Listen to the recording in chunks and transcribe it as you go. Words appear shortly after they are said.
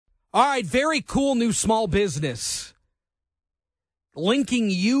All right, very cool new small business. Linking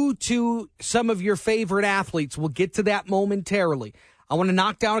you to some of your favorite athletes. We'll get to that momentarily. I want to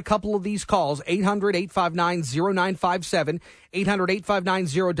knock down a couple of these calls. 800-859-0957,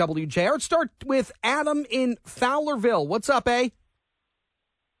 800-859-0WJR. Let's start with Adam in Fowlerville. What's up,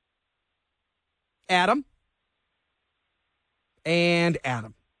 Adam? And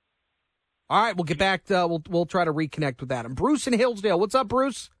Adam. All right, we'll get back to, we'll try to reconnect with Adam. Bruce in Hillsdale. What's up,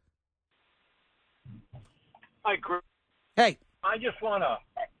 Bruce? Hi, Chris. Hey. I just want to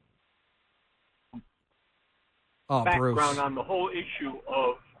background Bruce. on the whole issue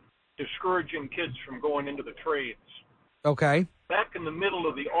of discouraging kids from going into the trades. Okay. Back in the middle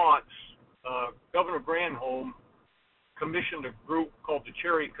of the aughts, Governor Granholm commissioned a group called the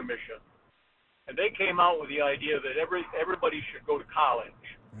Cherry Commission. And they came out with the idea that everybody should go to college,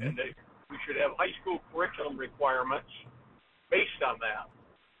 and that we should have high school curriculum requirements based on that.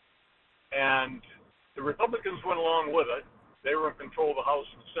 And the Republicans went along with it. They were in control of the House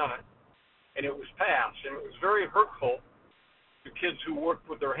and Senate, and it was passed. And it was very hurtful to kids who worked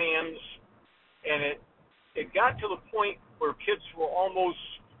with their hands, and it got to the point where kids were almost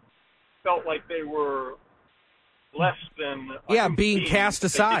felt like they were less than being cast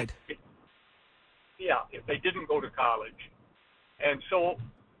aside. If they didn't go to college. And so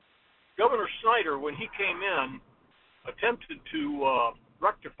Governor Snyder, when he came in, attempted to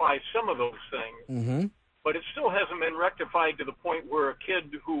rectify some of those things. Mm-hmm. But it still hasn't been rectified to the point where a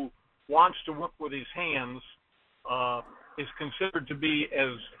kid who wants to work with his hands is considered to be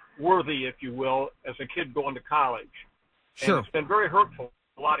as worthy, if you will, as a kid going to college. Sure. And it's been very hurtful to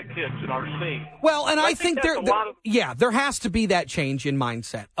a lot of kids in our state. Well, and I think there has to be that change in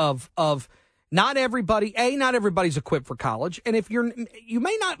mindset of not everybody's equipped for college. And if you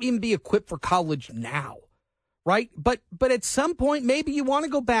may not even be equipped for college now. Right. But at some point, maybe you want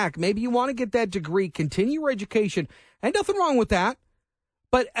to go back. Maybe you want to get that degree, continue your education. Ain't nothing wrong with that.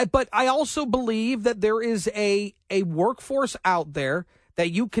 But I also believe that there is a workforce out there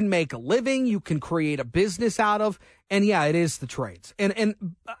that you can make a living, you can create a business out of. And yeah, it is the trades.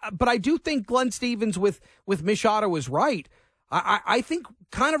 But I do think Glenn Stevens with Mish Otto is right. I think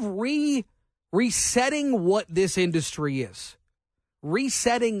kind of resetting what this industry is,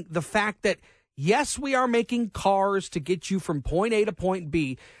 resetting the fact that, yes, we are making cars to get you from point A to point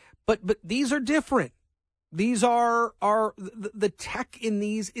B, but these are different. These are the tech in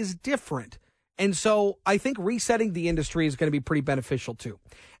these is different. And so I think resetting the industry is going to be pretty beneficial too.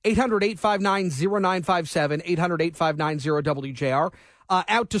 800-859-0957, 800-859-0WJR.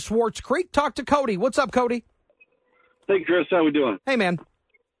 Out to Swartz Creek. Talk to Cody. What's up, Cody? Hey, Chris. How we doing? Hey, man.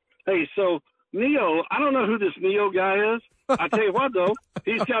 Hey, so Neo, I don't know who this Neo guy is. I tell you what, though,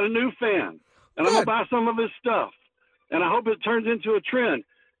 he's got a new fan. And I'm going to buy some of his stuff. And I hope it turns into a trend.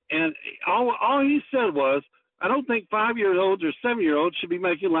 And all he said was, I don't think 5-year-olds or 7-year-olds should be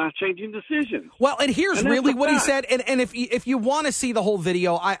making life-changing decisions. Well, and here's really what he said. And if you want to see the whole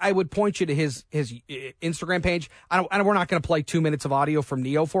video, I would point you to his Instagram page. We're not going to play 2 minutes of audio from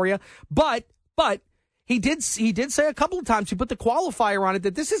Neo for you. But he did say a couple of times, he put the qualifier on it,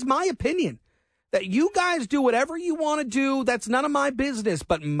 that this is my opinion. That you guys do whatever you want to do, that's none of my business.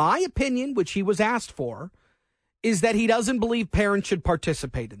 But my opinion, which he was asked for, is that he doesn't believe parents should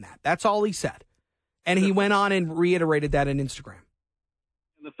participate in that. That's all he said. And he went on and reiterated that on Instagram.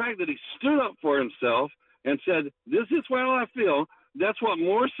 And the fact that he stood up for himself and said, this is how I feel, that's what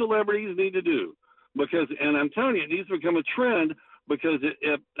more celebrities need to do. And I'm telling you, it needs to become a trend, because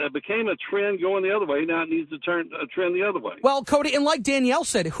it became a trend going the other way. Now it needs to turn a trend the other way. Well, Cody, and like Danielle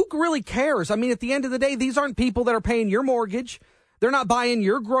said, who really cares? I mean, at the end of the day, these aren't people that are paying your mortgage. They're not buying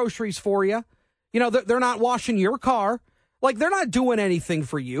your groceries for you. You know, they're not washing your car. Like, they're not doing anything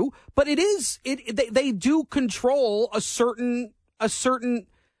for you. But they do control a certain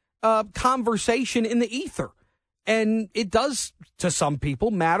conversation in the ether. And it does, to some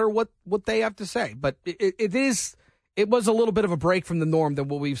people, matter what they have to say. But it was a little bit of a break from the norm than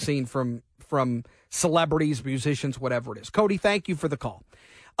what we've seen from celebrities, musicians, whatever it is. Cody, thank you for the call.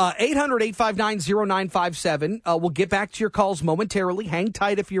 800-859-0957. We'll get back to your calls momentarily. Hang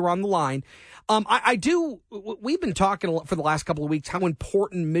tight if you're on the line. We've been talking for the last couple of weeks how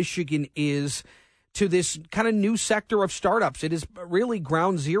important Michigan is to this kind of new sector of startups. It is really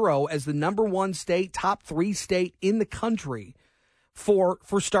ground zero as the number one state, top 3 state in the country for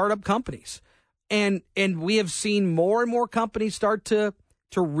startup companies. And we have seen more and more companies start to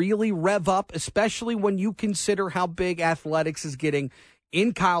really rev up, especially when you consider how big athletics is getting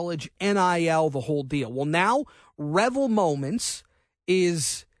in college, NIL, the whole deal. Well, now REVEL Moments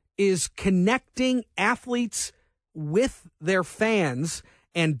is connecting athletes with their fans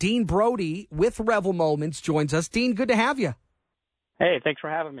And Dean Brody with Revel Moments joins us. Dean, good to have you. Hey, thanks for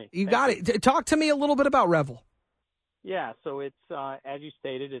having me. You got it. Talk to me a little bit about Revel. Yeah, so it's, as you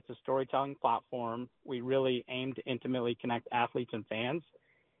stated, it's a storytelling platform. We really aim to intimately connect athletes and fans.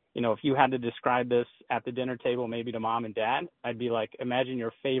 You know, if you had to describe this at the dinner table, maybe to mom and dad, I'd be like, imagine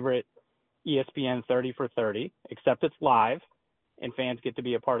your favorite ESPN 30 for 30, except it's live, and fans get to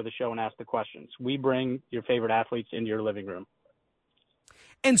be a part of the show and ask the questions. We bring your favorite athletes into your living room.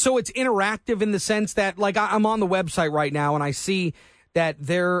 And so it's interactive in the sense that, like, I'm on the website right now, and I see that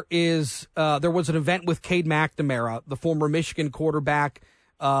there was an event with Cade McNamara, the former Michigan quarterback,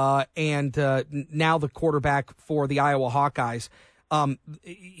 and now the quarterback for the Iowa Hawkeyes.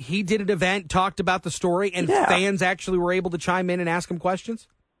 He did an event, talked about the story, and fans actually were able to chime in and ask him questions?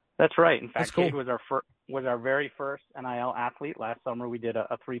 That's right. In fact, cool. Cade was our very first NIL athlete. Last summer we did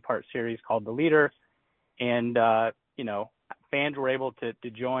a 3-part series called The Leader, and fans were able to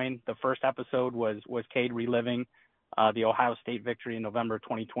join. The first episode was Cade reliving the Ohio State victory in November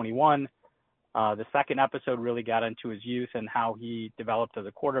 2021. The second episode really got into his youth and how he developed as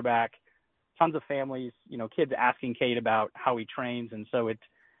a quarterback. Tons of families, kids asking Cade about how he trains. And so it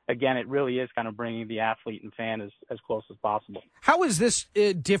really is kind of bringing the athlete and fan as close as possible. How is this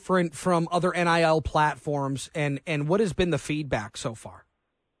different from other NIL platforms, and what has been the feedback so far?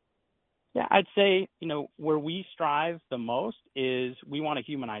 Yeah, I'd say, where we strive the most is we want to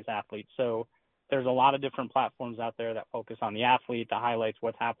humanize athletes. So there's a lot of different platforms out there that focus on the athlete, that highlights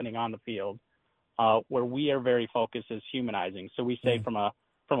what's happening on the field. Where we are very focused is humanizing. So we say from a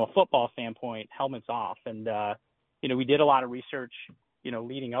football standpoint, helmets off. And, we did a lot of research,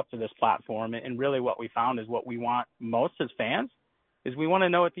 leading up to this platform. And really what we found is what we want most as fans is we want to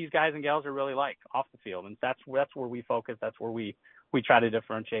know what these guys and gals are really like off the field. And that's where we focus. That's where we try to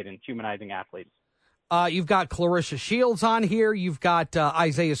differentiate in humanizing athletes. You've got Clarissa Shields on here. You've got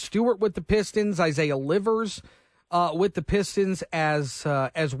Isaiah Stewart with the Pistons, Isaiah Livers with the Pistons as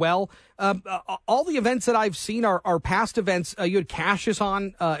well. All the events that I've seen are past events. You had Cassius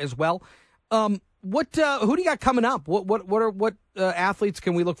on as well. Who do you got coming up? What athletes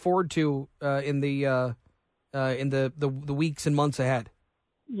can we look forward to in the weeks and months ahead?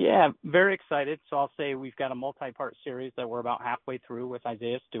 Yeah, very excited. So I'll say we've got a multi-part series that we're about halfway through with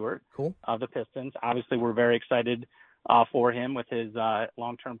Isaiah Stewart of the Pistons. Obviously, we're very excited for him with his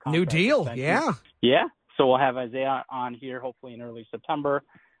long-term contract. New deal, extension. Yeah. So we'll have Isaiah on here hopefully in early September.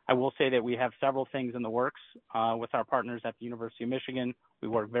 I will say that we have several things in the works with our partners at the University of Michigan. We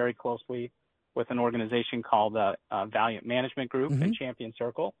work very closely with an organization called Valiant Management Group and Champion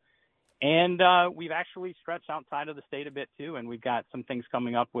Circle. And we've actually stretched outside of the state a bit, too, and we've got some things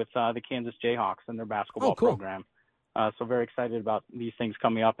coming up with the Kansas Jayhawks and their basketball program. So very excited about these things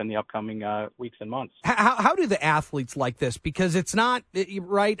coming up in the upcoming weeks and months. How do the athletes like this? Because it's not,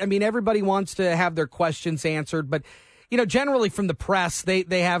 right? I mean, everybody wants to have their questions answered, but, generally from the press,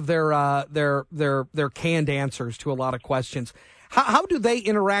 they have their canned answers to a lot of questions. How do they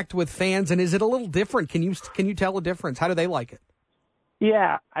interact with fans, and is it a little different? Can you tell a difference? How do they like it?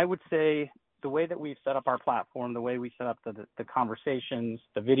 Yeah, I would say the way that we've set up our platform, the way we set up the conversations,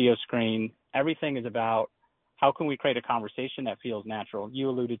 the video screen, everything is about how can we create a conversation that feels natural. You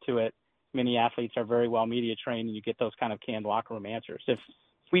alluded to it. Many athletes are very well media trained, and you get those kind of canned locker room answers. If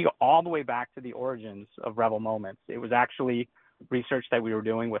we go all the way back to the origins of Revel Moments, it was actually research that we were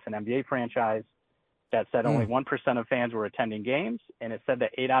doing with an NBA franchise that said only 1% of fans were attending games, and it said that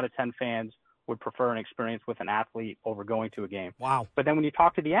 8 out of 10 fans would prefer an experience with an athlete over going to a game. Wow. But then when you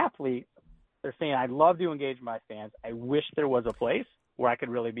talk to the athlete, they're saying, I love to engage my fans. I wish there was a place where I could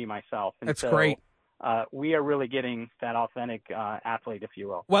really be myself. And That's great. We are really getting that authentic athlete, if you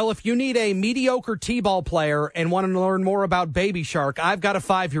will. Well, if you need a mediocre T-ball player and want to learn more about Baby Shark, I've got a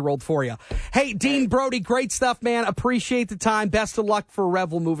 5-year-old for you. Hey, Dean Brody, great stuff, man. Appreciate the time. Best of luck for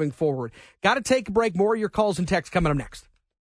Revel moving forward. Got to take a break. More of your calls and texts coming up next.